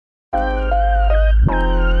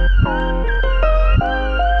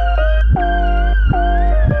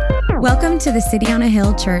Welcome to the City on a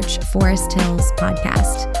Hill Church Forest Hills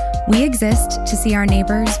podcast. We exist to see our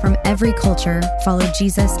neighbors from every culture follow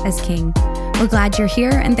Jesus as King. We're glad you're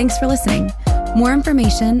here and thanks for listening. More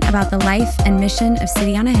information about the life and mission of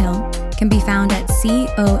City on a Hill can be found at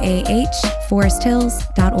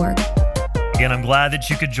coahforesthills.org. Again, I'm glad that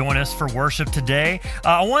you could join us for worship today.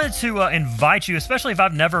 I wanted to invite you, especially if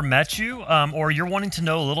I've never met you or you're wanting to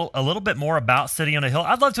know a little bit more about City on a Hill.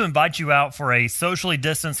 I'd love to invite you out for a socially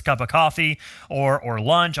distanced cup of coffee or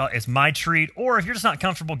lunch. It's my treat. Or if you're just not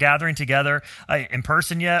comfortable gathering together in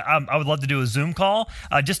person yet, I would love to do a Zoom call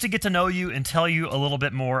just to get to know you and tell you a little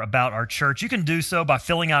bit more about our church. You can do so by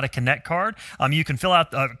filling out a Connect card. You can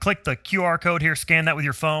click the QR code here, scan that with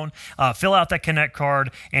your phone, fill out that Connect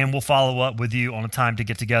card, and we'll follow up with you on a time to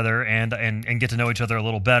get together and get to know each other a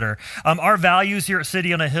little better. Our values here at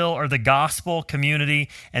City on a Hill are the gospel, community,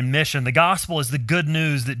 and mission. The gospel is the good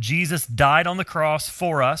news that Jesus died on the cross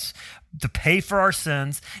for us to pay for our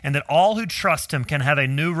sins, and that all who trust him can have a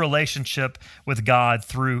new relationship with God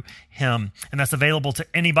through him. And that's available to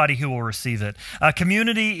anybody who will receive it.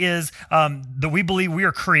 Community is that we believe we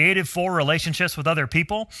are created for relationships with other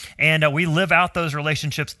people, and we live out those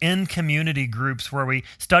relationships in community groups where we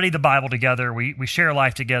study the Bible together, we share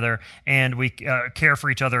life together, and we care for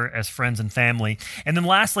each other as friends and family. And then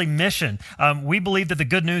lastly, mission. We believe that the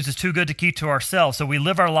good news is too good to keep to ourselves, so we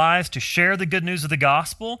live our lives to share the good news of the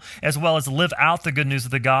gospel as well as live out the good news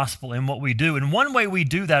of the gospel in what we do. And one way we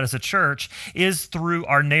do that as a church is through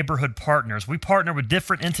our neighborhood partners. We partner with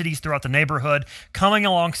different entities throughout the neighborhood, coming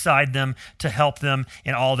alongside them to help them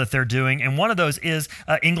in all that they're doing. And one of those is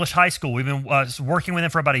English High School. We've been working with them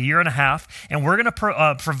for about a year and a half, and we're going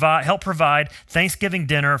to help provide Thanksgiving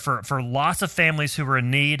dinner for lots of families who are in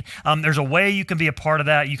need. There's a way you can be a part of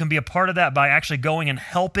that. You can be a part of that by actually going and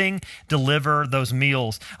helping deliver those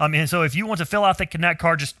meals. And so if you want to fill out the Connect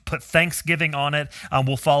card, just put Thanksgiving on it.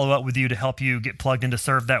 We'll follow up with you to help you get plugged in to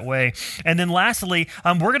serve that way. And then lastly,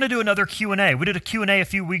 we're going to do another Q&A. We did a Q&A a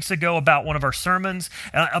few weeks ago about one of our sermons,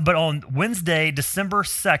 but on Wednesday, December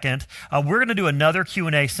 2nd, we're going to do another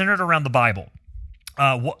Q&A centered around the Bible.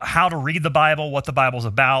 How to read the Bible, what the Bible's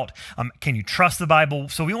about, can you trust the Bible?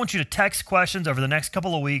 So we want you to text questions over the next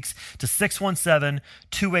couple of weeks to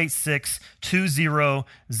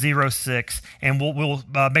 617-286-2006, and we'll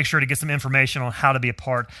make sure to get some information on how to be a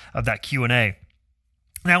part of that Q&A.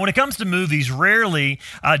 Now, when it comes to movies, rarely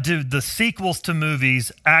do the sequels to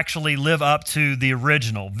movies actually live up to the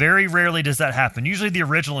original. Very rarely does that happen. Usually the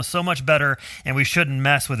original is so much better and we shouldn't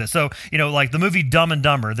mess with it. So, like the movie Dumb and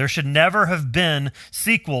Dumber, there should never have been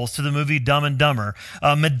sequels to the movie Dumb and Dumber.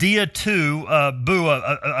 Madea 2,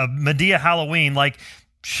 Madea Halloween,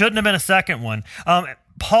 shouldn't have been a second one.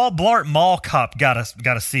 Paul Blart Mall Cop got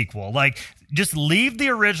a sequel. Just leave the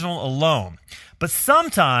original alone. But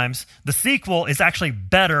sometimes the sequel is actually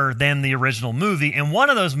better than the original movie, and one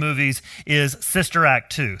of those movies is Sister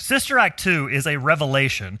Act 2. Sister Act 2 is a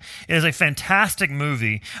revelation. It is a fantastic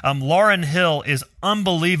movie. Lauryn Hill is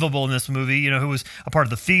unbelievable in this movie, who was a part of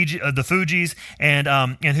the Fugees,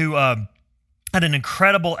 and who had an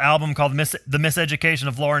incredible album called The Miseducation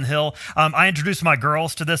of Lauryn Hill. I introduced my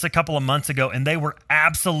girls to this a couple of months ago, and they were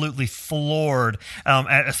absolutely floored,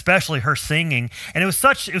 at especially her singing. And it was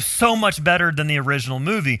so much better than the original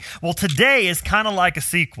movie. Well, today is kind of like a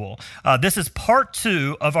sequel. This is part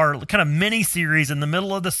 2 of our kind of mini-series in the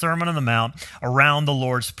middle of the Sermon on the Mount around the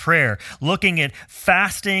Lord's Prayer, looking at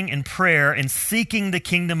fasting and prayer and seeking the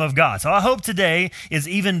kingdom of God. So I hope today is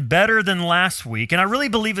even better than last week, and I really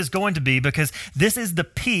believe it's going to be, because this is the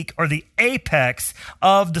peak or the apex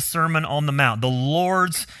of the Sermon on the Mount, the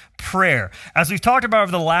Lord's Prayer. As we've talked about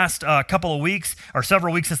over the last couple of weeks, or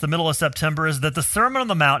several weeks since the middle of September, is that the Sermon on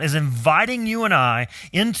the Mount is inviting you and I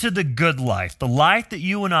into the good life, the life that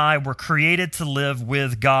you and I were created to live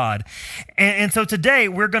with God. And so today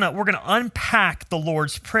we're gonna unpack the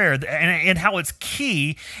Lord's Prayer and how it's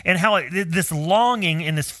key, and how this longing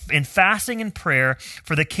in fasting and prayer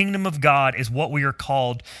for the kingdom of God is what we are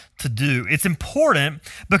called to do. It's important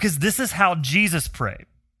because this is how Jesus prayed.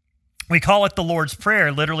 We call it the Lord's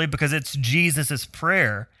Prayer literally because it's Jesus'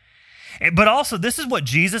 prayer. But also, this is what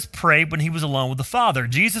Jesus prayed when he was alone with the Father.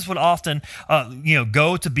 Jesus would often,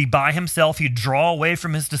 go to be by himself. He'd draw away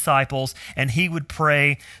from his disciples, and he would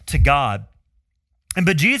pray to God.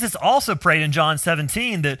 But Jesus also prayed in John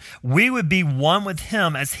 17 that we would be one with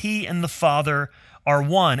him as he and the Father are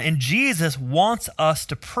one. And Jesus wants us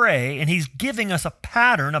to pray, and he's giving us a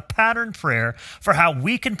pattern prayer for how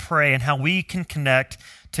we can pray and how we can connect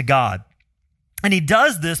to God. And he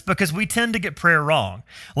does this because we tend to get prayer wrong.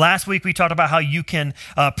 Last week, we talked about how you can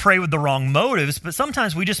pray with the wrong motives, but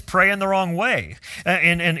sometimes we just pray in the wrong way.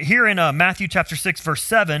 And here in Matthew chapter 6, verse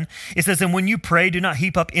 7, it says, "And when you pray, do not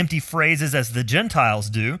heap up empty phrases as the Gentiles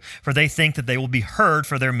do, for they think that they will be heard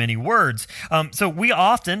for their many words." So we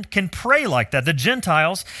often can pray like that. The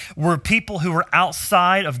Gentiles were people who were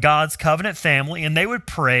outside of God's covenant family, and they would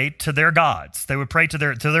pray to their gods. They would pray to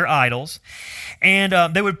their idols. And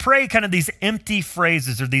they would pray kind of these empty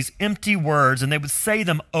phrases or these empty words, and they would say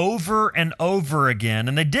them over and over again.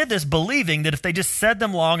 And they did this believing that if they just said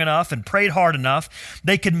them long enough and prayed hard enough,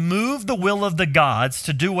 they could move the will of the gods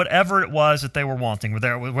to do whatever it was that they were wanting,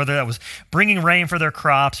 whether that was bringing rain for their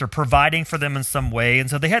crops or providing for them in some way. And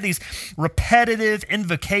so they had these repetitive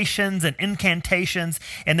invocations and incantations,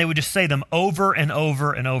 and they would just say them over and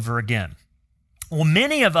over and over again. Well,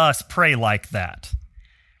 many of us pray like that.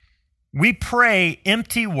 We pray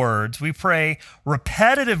empty words. We pray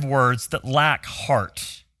repetitive words that lack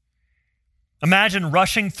heart. Imagine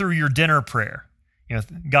rushing through your dinner prayer.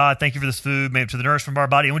 God, thank you for this food, made it to the nourishment of our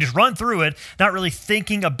body. And we just run through it, not really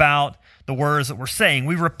thinking about the words that we're saying.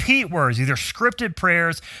 We repeat words, either scripted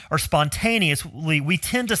prayers or spontaneously. We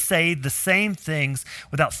tend to say the same things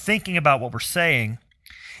without thinking about what we're saying.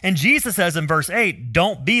 And Jesus says in verse 8,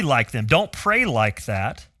 don't be like them. Don't pray like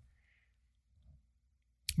that.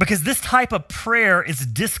 Because this type of prayer is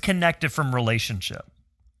disconnected from relationship.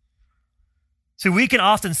 See, we can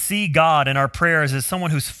often see God in our prayers as someone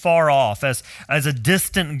who's far off, as a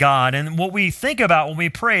distant God. And what we think about when we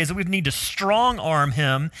pray is that we need to strong arm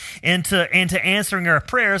him into answering our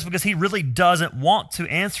prayers because he really doesn't want to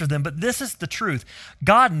answer them. But this is the truth.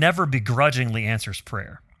 God never begrudgingly answers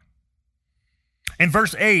prayer. In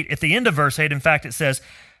verse 8, at the end of verse 8, in fact, it says,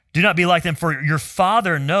 "Do not be like them, for your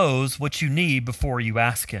Father knows what you need before you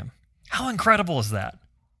ask him." How incredible is that?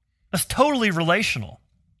 That's totally relational.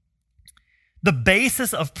 The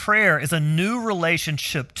basis of prayer is a new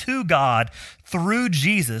relationship to God through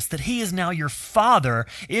Jesus, that he is now your Father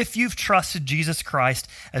if you've trusted Jesus Christ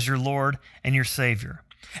as your Lord and your Savior.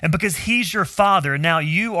 And because he's your Father, now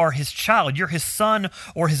you are his child. You're his son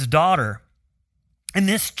or his daughter. And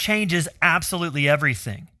this changes absolutely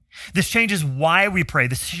everything. This changes why we pray.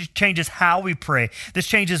 This changes how we pray. This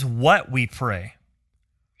changes what we pray.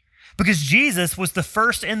 Because Jesus was the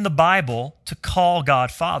first in the Bible to call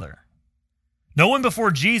God Father. No one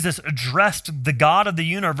before Jesus addressed the God of the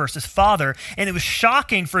universe as Father, and it was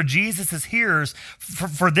shocking for Jesus' hearers,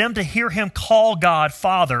 for them to hear him call God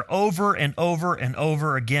Father over and over and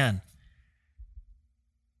over again.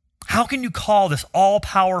 How can you call this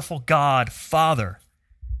all-powerful God Father?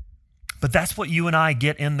 But that's what you and I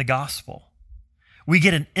get in the gospel. We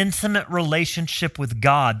get an intimate relationship with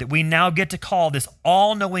God that we now get to call this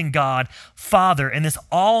all-knowing God Father, and this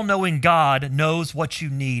all-knowing God knows what you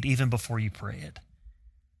need even before you pray it.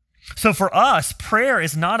 So for us, prayer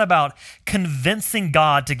is not about convincing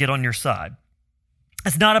God to get on your side.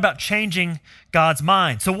 It's not about changing God's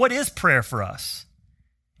mind. So what is prayer for us?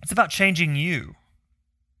 It's about changing you.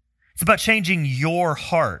 It's about changing your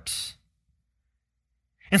heart.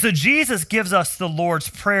 And so Jesus gives us the Lord's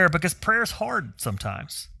Prayer because prayer is hard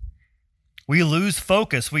sometimes. We lose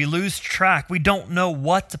focus. We lose track. We don't know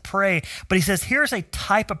what to pray. But he says, here's a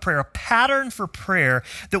type of prayer, a pattern for prayer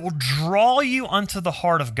that will draw you unto the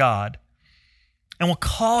heart of God and will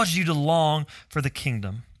cause you to long for the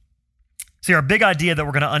kingdom. See, our big idea that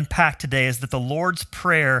we're going to unpack today is that the Lord's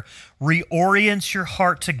Prayer reorients your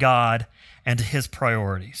heart to God and to his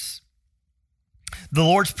priorities. The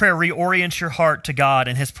Lord's Prayer reorients your heart to God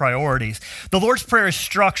and his priorities. The Lord's Prayer is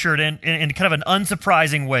structured in kind of an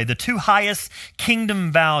unsurprising way. The two highest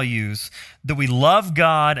kingdom values, that we love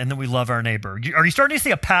God and that we love our neighbor. Are you starting to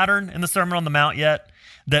see a pattern in the Sermon on the Mount yet?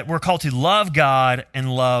 That we're called to love God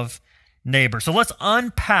and love neighbor. So let's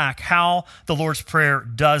unpack how the Lord's Prayer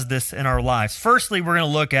does this in our lives. Firstly, we're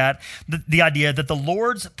going to look at the idea that the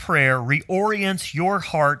Lord's Prayer reorients your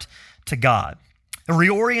heart to God. It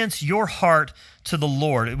reorients your heart to the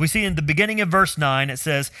Lord. We see in the beginning of verse 9, it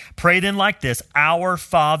says, "Pray then like this, our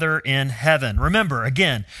Father in heaven." Remember,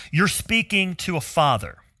 again, you're speaking to a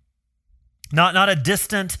father, not a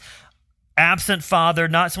distant, absent father,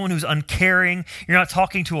 not someone who's uncaring. You're not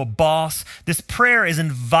talking to a boss. This prayer is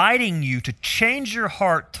inviting you to change your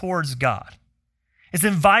heart towards God. It's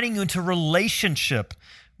inviting you into relationship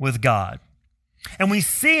with God. And we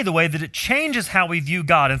see the way that it changes how we view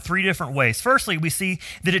God in three different ways. Firstly, we see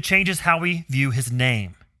that it changes how we view his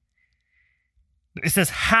name. It says,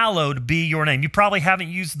 "Hallowed be your name." You probably haven't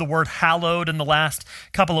used the word hallowed in the last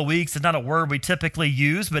couple of weeks. It's not a word we typically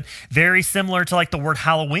use, but very similar to like the word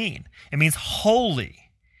Halloween. It means holy.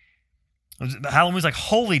 Halloween is like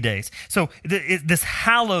holy days. So this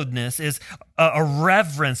hallowedness is a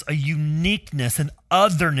reverence, a uniqueness, an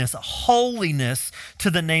otherness, a holiness to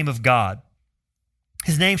the name of God.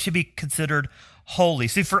 His name should be considered holy.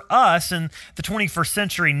 See, for us in the 21st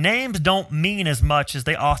century, names don't mean as much as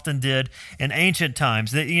they often did in ancient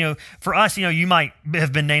times. For us, you might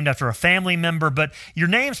have been named after a family member, but your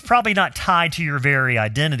name's probably not tied to your very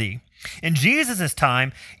identity. In Jesus'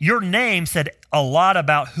 time, your name said a lot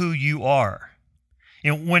about who you are.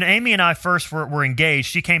 When Amy and I first were engaged,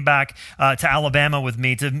 she came back to Alabama with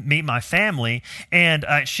me to meet my family, and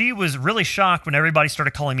she was really shocked when everybody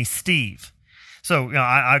started calling me Steve. So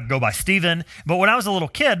I go by Stephen, but when I was a little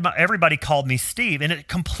kid, everybody called me Steve, and it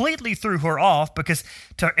completely threw her off because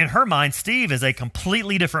in her mind, Steve is a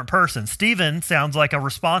completely different person. Stephen sounds like a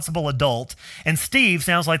responsible adult, and Steve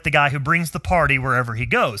sounds like the guy who brings the party wherever he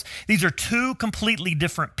goes. These are two completely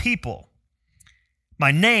different people.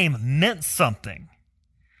 My name meant something.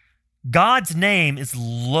 God's name is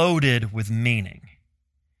loaded with meaning.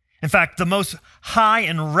 In fact, the most high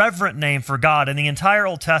and reverent name for God in the entire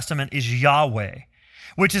Old Testament is Yahweh,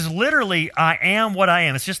 which is literally, I am what I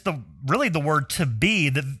am. It's just really the word to be.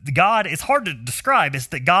 That God, it's hard to describe. It's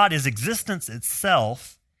that God is existence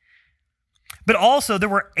itself. But also, there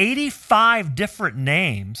were 85 different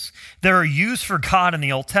names that are used for God in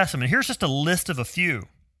the Old Testament. Here's just a list of a few.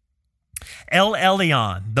 El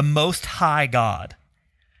Elyon, the Most High God.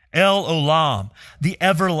 El Olam, the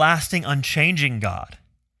everlasting, unchanging God.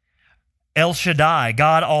 El Shaddai,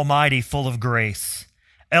 God Almighty, full of grace.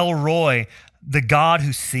 El Roi, the God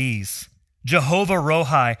who sees. Jehovah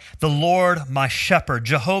Rohi, the Lord my shepherd.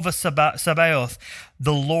 Jehovah Sabaoth,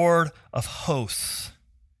 the Lord of hosts.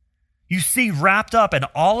 You see wrapped up in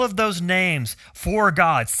all of those names for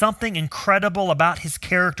God, something incredible about his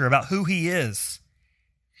character, about who he is.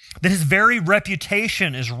 That his very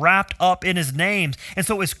reputation is wrapped up in his names. And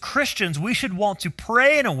so as Christians, we should want to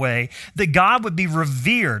pray in a way that God would be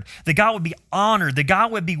revered, that God would be honored, that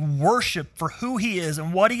God would be worshiped for who he is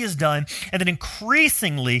and what he has done, and that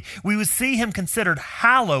increasingly we would see him considered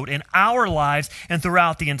hallowed in our lives and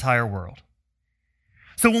throughout the entire world.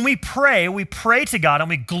 So when we pray to God and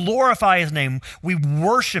we glorify his name, we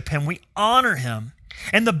worship him, we honor him.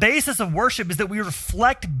 And the basis of worship is that we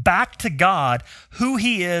reflect back to God who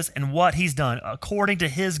he is and what he's done according to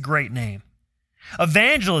his great name.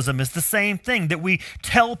 Evangelism is the same thing, that we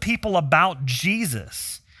tell people about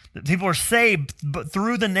Jesus, that people are saved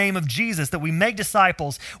through the name of Jesus, that we make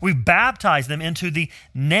disciples, we baptize them into the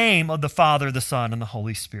name of the Father, the Son, and the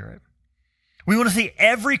Holy Spirit. We want to see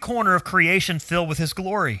every corner of creation filled with his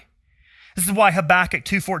glory. This is why Habakkuk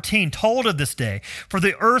 2:14 told of this day, for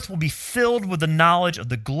the earth will be filled with the knowledge of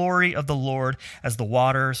the glory of the Lord as the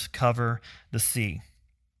waters cover the sea.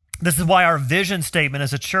 This is why our vision statement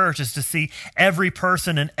as a church is to see every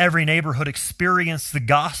person in every neighborhood experience the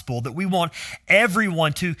gospel, that we want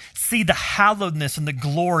everyone to see the hallowedness and the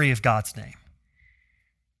glory of God's name.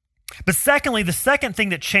 But secondly, the second thing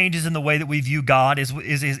that changes in the way that we view God is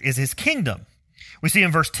his kingdom. We see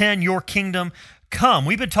in verse 10, your kingdom come.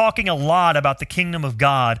 We've been talking a lot about the kingdom of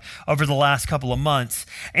God over the last couple of months.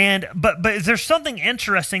 But there's something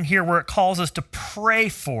interesting here where it calls us to pray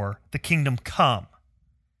for the kingdom come.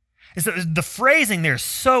 The phrasing there is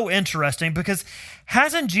so interesting because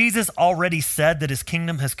hasn't Jesus already said that his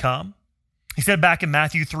kingdom has come? He said back in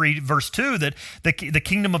Matthew 3, verse 2, that the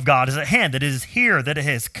kingdom of God is at hand, that it is here, that it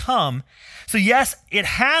has come. So yes, it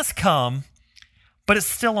has come, but it's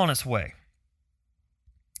still on its way.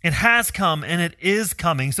 It has come and it is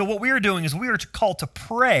coming. So what we are doing is we are called to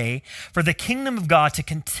pray for the kingdom of God to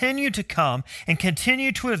continue to come and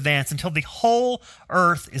continue to advance until the whole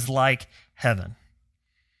earth is like heaven.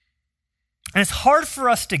 And it's hard for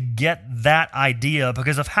us to get that idea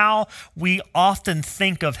because of how we often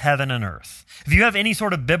think of heaven and earth. If you have any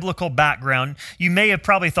sort of biblical background, you may have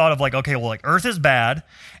probably thought of earth is bad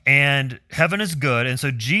and heaven is good. And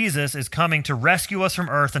so Jesus is coming to rescue us from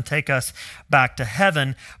earth and take us back to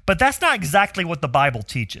heaven. But that's not exactly what the Bible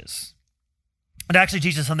teaches. It actually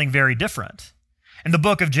teaches something very different. In the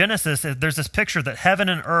book of Genesis, there's this picture that heaven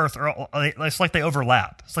and earth it's like they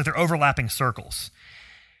overlap. It's like they're overlapping circles.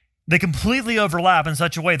 They completely overlap in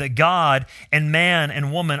such a way that God and man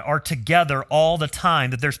and woman are together all the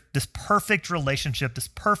time, that there's this perfect relationship, this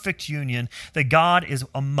perfect union, that God is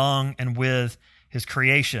among and with his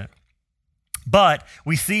creation. But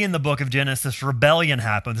we see in the book of Genesis, rebellion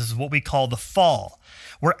happened. This is what we call the fall,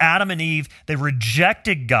 where Adam and Eve, they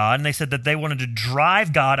rejected God, and they said that they wanted to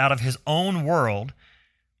drive God out of his own world.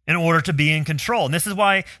 in order to be in control. And this is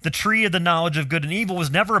why the tree of the knowledge of good and evil was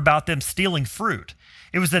never about them stealing fruit.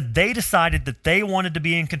 It was that they decided that they wanted to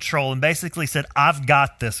be in control and basically said, I've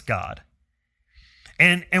got this, God.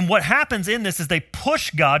 And what happens in this is they push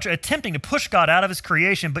God, attempting to push God out of his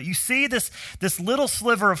creation, but you see this little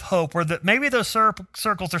sliver of hope where maybe those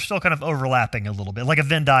circles are still kind of overlapping a little bit, like a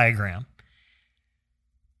Venn diagram,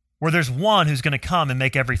 where there's one who's going to come and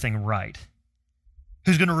make everything right,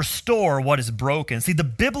 who's going to restore what is broken. See, the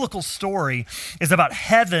biblical story is about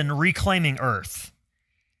heaven reclaiming earth.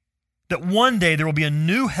 That one day there will be a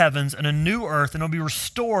new heavens and a new earth, and it'll be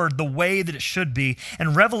restored the way that it should be.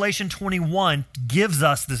 And Revelation 21 gives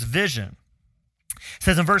us this vision. It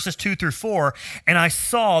says in verses 2-4, and I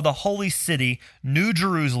saw the holy city, New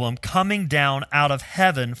Jerusalem, coming down out of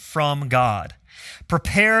heaven from God,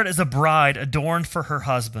 prepared as a bride adorned for her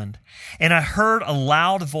husband. And I heard a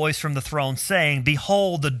loud voice from the throne saying,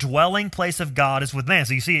 behold, the dwelling place of God is with man.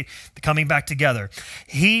 So you see it coming back together.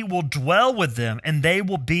 He will dwell with them, and they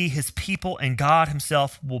will be his people, and God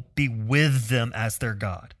himself will be with them as their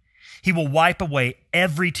God. He will wipe away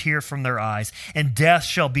every tear from their eyes, and death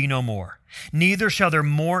shall be no more. Neither shall there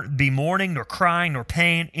be mourning, nor crying, nor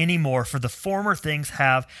pain any more, for the former things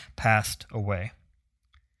have passed away.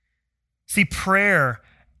 See,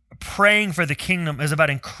 praying for the kingdom is about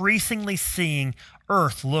increasingly seeing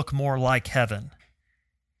earth look more like heaven.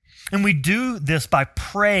 And we do this by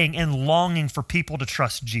praying and longing for people to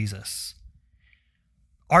trust Jesus.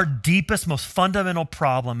 Our deepest, most fundamental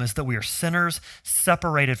problem is that we are sinners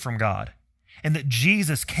separated from God, and that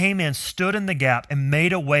Jesus came in, stood in the gap, and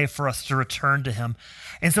made a way for us to return to him.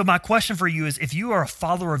 And so my question for you is, if you are a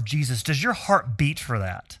follower of Jesus, does your heart beat for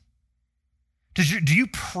that? Do you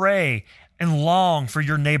pray and long for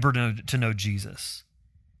your neighbor to know Jesus?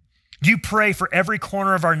 Do you pray for every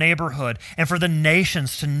corner of our neighborhood and for the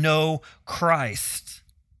nations to know Christ?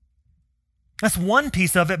 That's one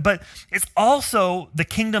piece of it, but it's also the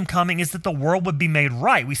kingdom coming is that the world would be made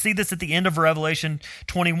right. We see this at the end of Revelation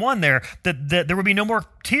 21 there, that there would be no more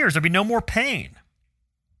tears, there'd be no more pain.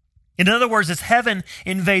 In other words, as heaven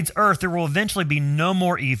invades earth, there will eventually be no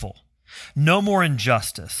more evil. No more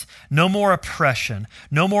injustice, no more oppression,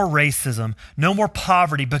 no more racism, no more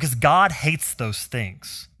poverty, because God hates those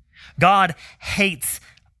things. God hates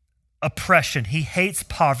oppression. He hates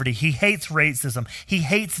poverty. He hates racism. He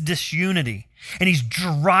hates disunity. And he's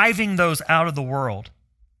driving those out of the world.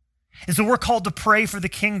 And so we're called to pray for the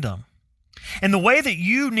kingdom. And the way that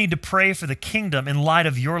you need to pray for the kingdom in light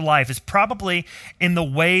of your life is probably in the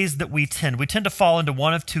ways that we tend to fall into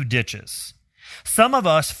one of two ditches. Some of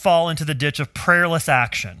us fall into the ditch of prayerless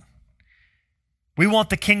action. We want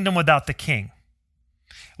the kingdom without the king.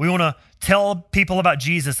 We want to tell people about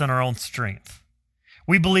Jesus in our own strength.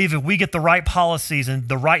 We believe if we get the right policies and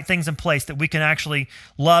the right things in place that we can actually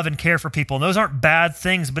love and care for people. And those aren't bad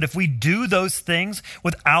things, but if we do those things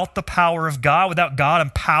without the power of God, without God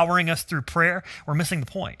empowering us through prayer, we're missing the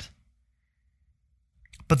point.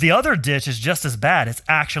 But the other ditch is just as bad. It's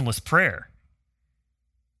actionless prayer.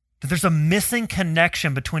 That there's a missing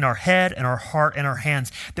connection between our head and our heart and our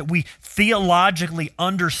hands, that we theologically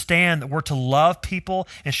understand that we're to love people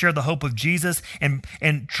and share the hope of Jesus and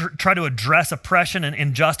try to address oppression and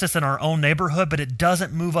injustice in our own neighborhood, but it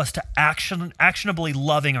doesn't move us to actionably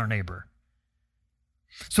loving our neighbor.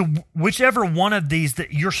 So whichever one of these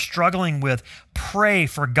that you're struggling with, pray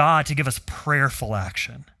for God to give us prayerful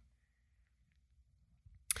action.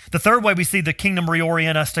 The third way we see the kingdom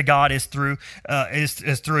reorient us to God is through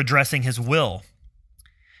addressing his will.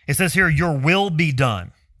 It says here, your will be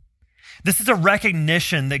done. This is a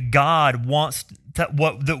recognition that God wants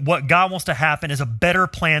what God wants to happen is a better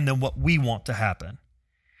plan than what we want to happen.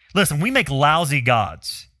 Listen, we make lousy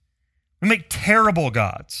gods. We make terrible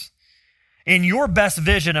gods. And your best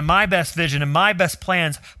vision and my best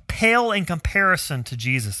plans pale in comparison to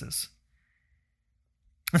Jesus's.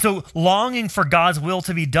 And so longing for God's will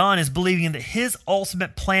to be done is believing that his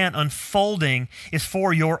ultimate plan unfolding is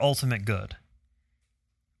for your ultimate good.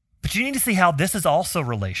 But you need to see how this is also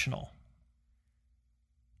relational.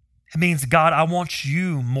 It means, God, I want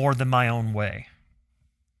you more than my own way.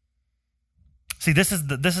 See, this is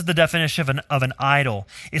the definition of an idol.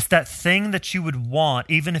 It's that thing that you would want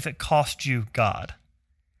even if it cost you God.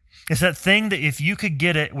 It's that thing that if you could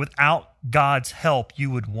get it without God's help, you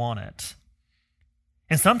would want it.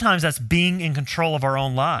 And sometimes that's being in control of our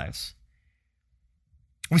own lives.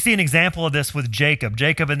 We see an example of this with Jacob.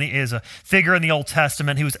 Jacob is a figure in the Old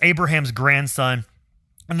Testament. He was Abraham's grandson.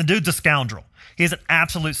 And the dude's a scoundrel. He is an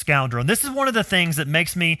absolute scoundrel. And this is one of the things that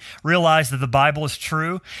makes me realize that the Bible is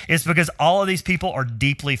true, is because all of these people are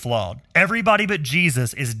deeply flawed. Everybody but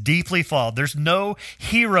Jesus is deeply flawed. There's no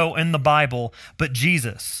hero in the Bible but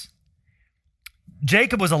Jesus.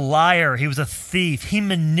 Jacob was a liar. He was a thief. He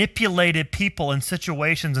manipulated people in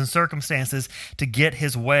situations and circumstances to get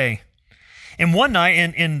his way. And one night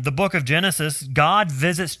in the book of Genesis, God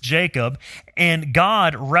visits Jacob, and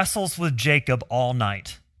God wrestles with Jacob all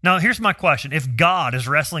night. Now, here's my question. If God is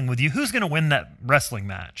wrestling with you, who's going to win that wrestling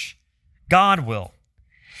match? God will.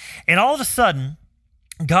 And all of a sudden,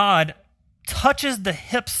 God touches the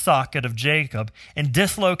hip socket of Jacob and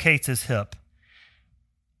dislocates his hip.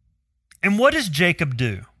 And what does Jacob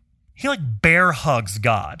do? He bear hugs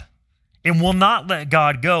God and will not let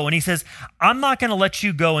God go. And he says, I'm not going to let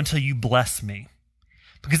you go until you bless me,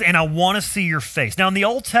 and I want to see your face. Now, in the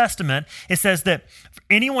Old Testament, it says that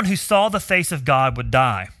anyone who saw the face of God would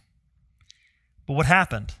die. But what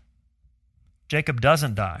happened? Jacob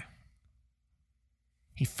doesn't die.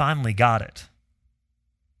 He finally got it.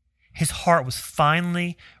 His heart was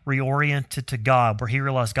finally reoriented to God, where he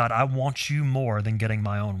realized, God, I want you more than getting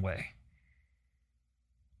my own way.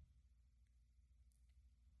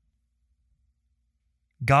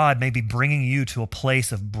 God may be bringing you to a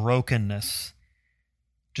place of brokenness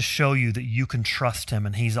to show you that you can trust him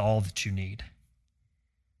and he's all that you need.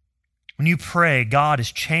 When you pray, God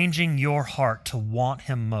is changing your heart to want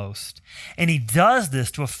him most. And he does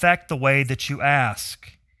this to affect the way that you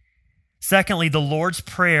ask. Secondly, the Lord's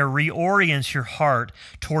Prayer reorients your heart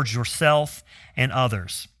towards yourself and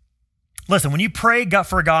others. Listen, when you pray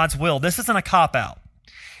for God's will, this isn't a cop-out.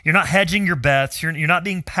 You're not hedging your bets. You're not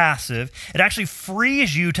being passive. It actually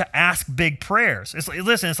frees you to ask big prayers.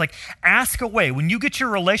 It's like ask away. When you get your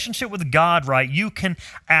relationship with God right, you can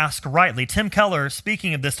ask rightly. Tim Keller,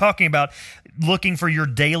 speaking of this, talking about looking for your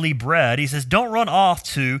daily bread, he says, don't run off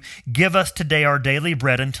to give us today our daily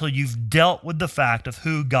bread until you've dealt with the fact of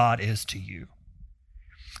who God is to you.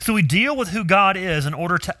 So we deal with who God is in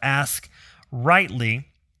order to ask rightly.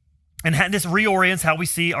 And this reorients how we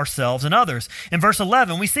see ourselves and others. In verse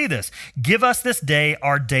 11, we see this. Give us this day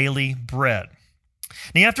our daily bread.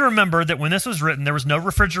 Now you have to remember that when this was written, there was no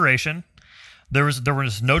refrigeration. There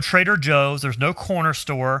was no Trader Joe's. There's no corner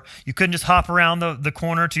store. You couldn't just hop around the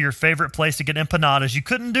corner to your favorite place to get empanadas. You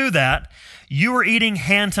couldn't do that. You were eating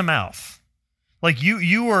hand to mouth.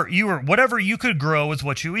 You were whatever you could grow is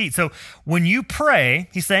what you eat. So when you pray,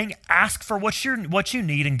 he's saying, ask for what you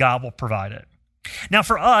need and God will provide it. Now,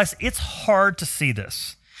 for us, it's hard to see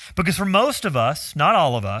this because for most of us, not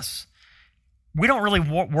all of us, we don't really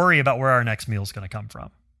worry about where our next meal is going to come from.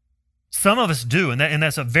 Some of us do, and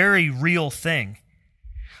that's a very real thing.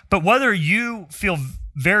 But whether you feel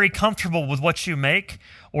very comfortable with what you make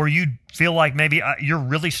or you feel like maybe you're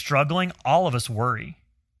really struggling, all of us worry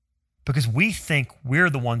because we think we're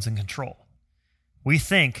the ones in control. We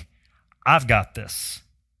think, I've got this.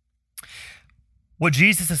 What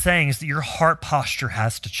Jesus is saying is that your heart posture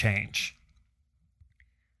has to change.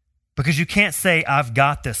 Because you can't say, I've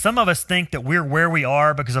got this. Some of us think that we're where we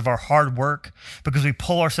are because of our hard work, because we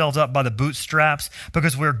pull ourselves up by the bootstraps,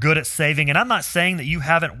 because we're good at saving. And I'm not saying that you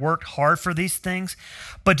haven't worked hard for these things,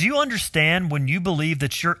 but do you understand when you believe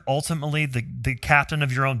that you're ultimately the captain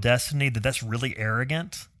of your own destiny, that's really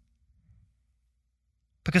arrogant?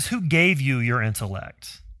 Because who gave you your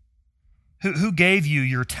intellect? Who gave you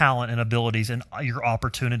your talent and abilities and your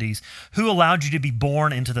opportunities? Who allowed you to be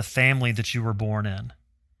born into the family that you were born in?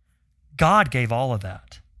 God gave all of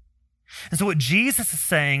that. And so what Jesus is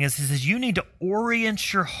saying is, he says, you need to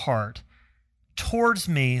orient your heart towards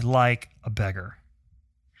me like a beggar.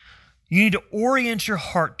 You need to orient your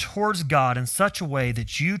heart towards God in such a way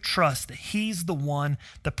that you trust that he's the one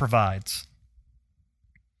that provides.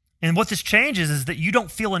 And what this changes is that you don't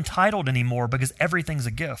feel entitled anymore because everything's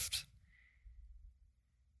a gift.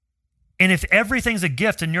 And if everything's a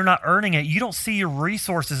gift and you're not earning it, you don't see your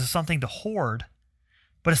resources as something to hoard,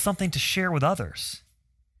 but as something to share with others.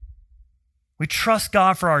 We trust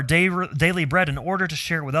God for our daily bread in order to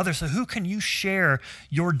share it with others. So who can you share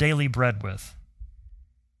your daily bread with?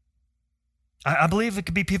 I believe it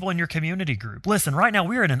could be people in your community group. Listen, right now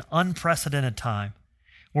we are in an unprecedented time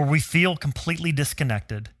where we feel completely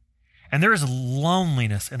disconnected. And there is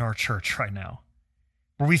loneliness in our church right now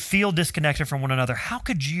where we feel disconnected from one another. How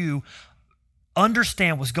could you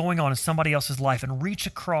understand what's going on in somebody else's life and reach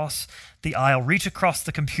across the aisle, reach across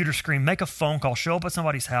the computer screen, make a phone call, show up at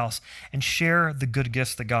somebody's house, and share the good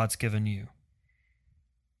gifts that God's given you?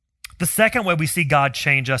 The second way we see God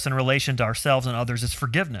change us in relation to ourselves and others is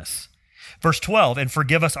forgiveness. Verse 12, and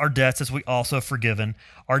forgive us our debts as we also have forgiven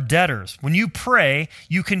our debtors. When you pray,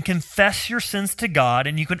 you can confess your sins to God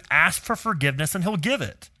and you can ask for forgiveness and he'll give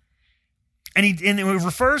it. And he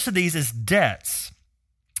refers to these as debts.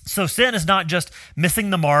 So sin is not just missing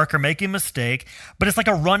the mark or making a mistake, but it's like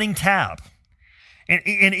a running tab.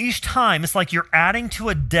 And each time, it's like you're adding to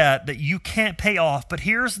a debt that you can't pay off. But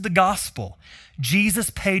here's the gospel. Jesus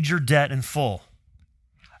paid your debt in full.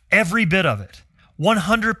 Every bit of it.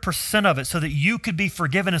 100% of it, so that you could be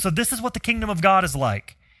forgiven. And so this is what the kingdom of God is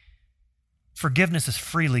like. Forgiveness is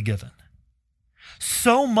freely given.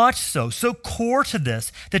 So much so core to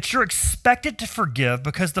this, that you're expected to forgive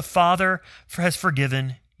because the Father has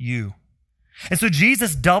forgiven you. And so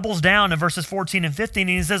Jesus doubles down in verses 14 and 15,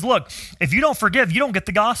 and he says, look, if you don't forgive, you don't get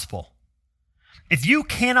the gospel. If you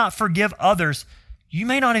cannot forgive others, you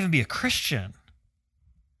may not even be a Christian.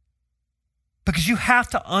 Because you have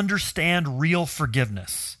to understand real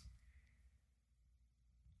forgiveness.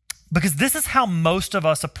 Because this is how most of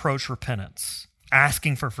us approach repentance,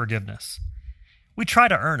 asking for forgiveness. We try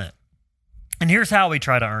to earn it. And here's how we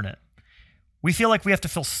try to earn it. We feel like we have to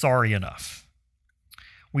feel sorry enough.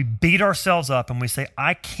 We beat ourselves up and we say,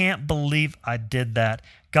 I can't believe I did that.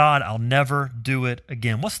 God, I'll never do it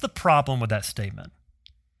again. What's the problem with that statement?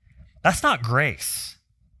 That's not grace.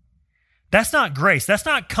 That's not grace. That's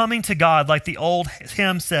not coming to God like the old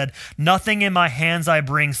hymn said, nothing in my hands I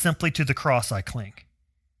bring, simply to the cross I cling.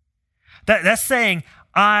 That's saying,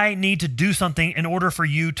 I need to do something in order for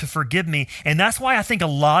you to forgive me. And that's why I think a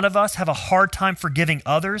lot of us have a hard time forgiving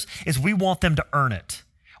others, is we want them to earn it.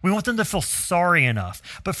 We want them to feel sorry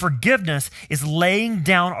enough. But forgiveness is laying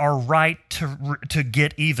down our right to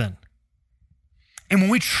get even. And when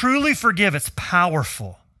we truly forgive, it's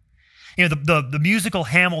powerful. You know, the musical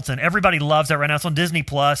Hamilton, everybody loves that right now. It's on Disney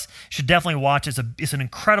Plus. You should definitely watch it. It's an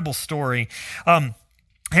incredible story.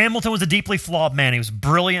 Hamilton was a deeply flawed man. He was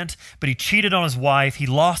brilliant, but he cheated on his wife. He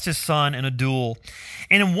lost his son in a duel.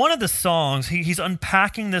 And in one of the songs, he's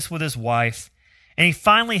unpacking this with his wife, and he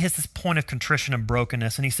finally hits this point of contrition and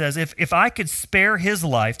brokenness. And he says, if I could spare his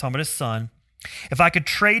life, talking about his son, if I could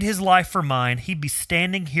trade his life for mine, he'd be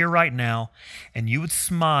standing here right now, and you would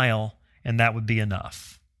smile, and that would be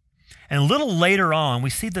enough. And a little later on, we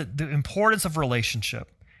see the importance of relationship.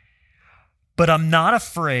 But I'm not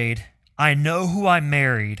afraid. I know who I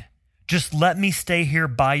married. Just let me stay here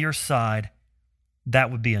by your side.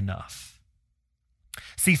 That would be enough.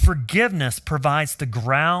 See, forgiveness provides the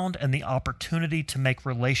ground and the opportunity to make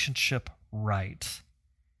relationship right.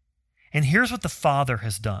 And here's what the Father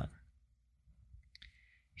has done.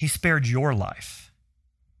 He spared your life.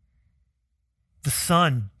 The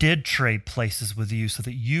Son did trade places with you so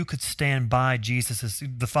that you could stand by Jesus,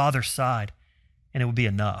 the Father's side, and it would be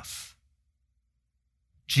enough.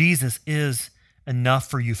 Jesus is enough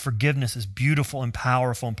for you. Forgiveness is beautiful and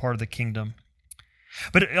powerful and part of the kingdom.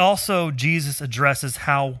 But it also, Jesus addresses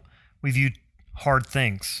how we view hard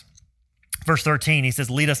things. Verse 13, he says,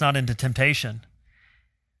 lead us not into temptation.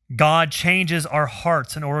 God changes our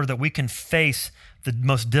hearts in order that we can face the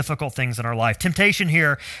most difficult things in our life. Temptation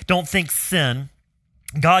here, don't think sin.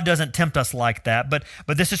 God doesn't tempt us like that, but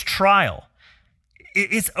this is trial.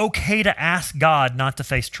 It's okay to ask God not to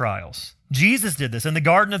face trials. Jesus did this in the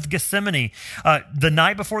Garden of Gethsemane. The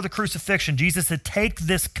night before the crucifixion, Jesus said, take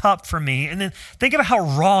this cup from me. And then think about how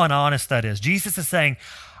raw and honest that is. Jesus is saying,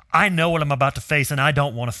 I know what I'm about to face and I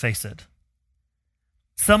don't want to face it.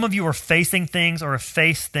 Some of you are facing things or have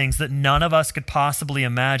faced things that none of us could possibly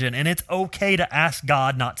imagine. And it's okay to ask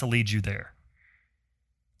God not to lead you there.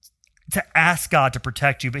 To ask God to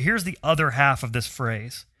protect you. But here's the other half of this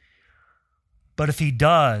phrase. But if he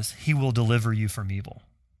does, he will deliver you from evil.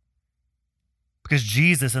 Because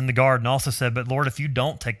Jesus in the garden also said, but Lord, if you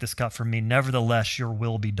don't take this cup from me, nevertheless, your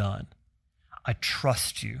will be done. I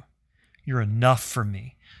trust you. You're enough for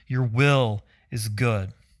me. Your will is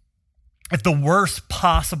good. If the worst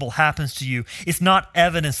possible happens to you, it's not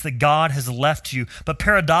evidence that God has left you, but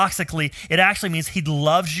paradoxically, it actually means he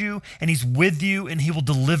loves you and he's with you and he will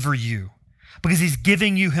deliver you because he's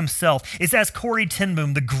giving you himself. It's as Corrie ten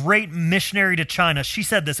Boom, the great missionary to China, she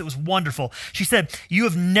said this, it was wonderful. She said, you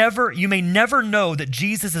may never know that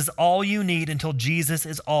Jesus is all you need until Jesus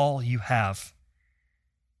is all you have.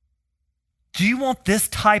 Do you want this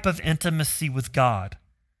type of intimacy with God?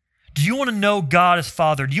 Do you want to know God as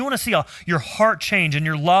Father? Do you want to see your heart change and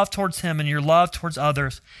your love towards him and your love towards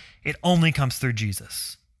others? It only comes through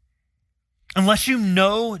Jesus. Unless you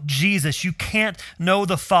know Jesus, you can't know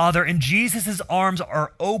the Father, and Jesus' arms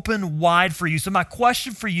are open wide for you. So my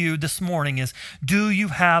question for you this morning is, do you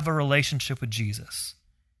have a relationship with Jesus?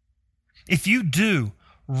 If you do,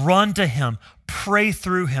 run to him, pray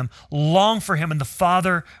through him, long for him, and the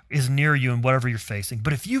Father is near you in whatever you're facing.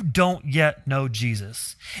 But if you don't yet know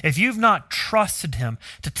Jesus, if you've not trusted him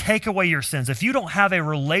to take away your sins, if you don't have a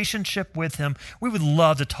relationship with him, we would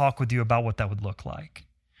love to talk with you about what that would look like.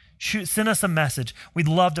 Send us a message. We'd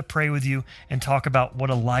love to pray with you and talk about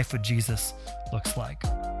what a life with Jesus looks like.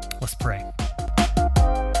 Let's pray.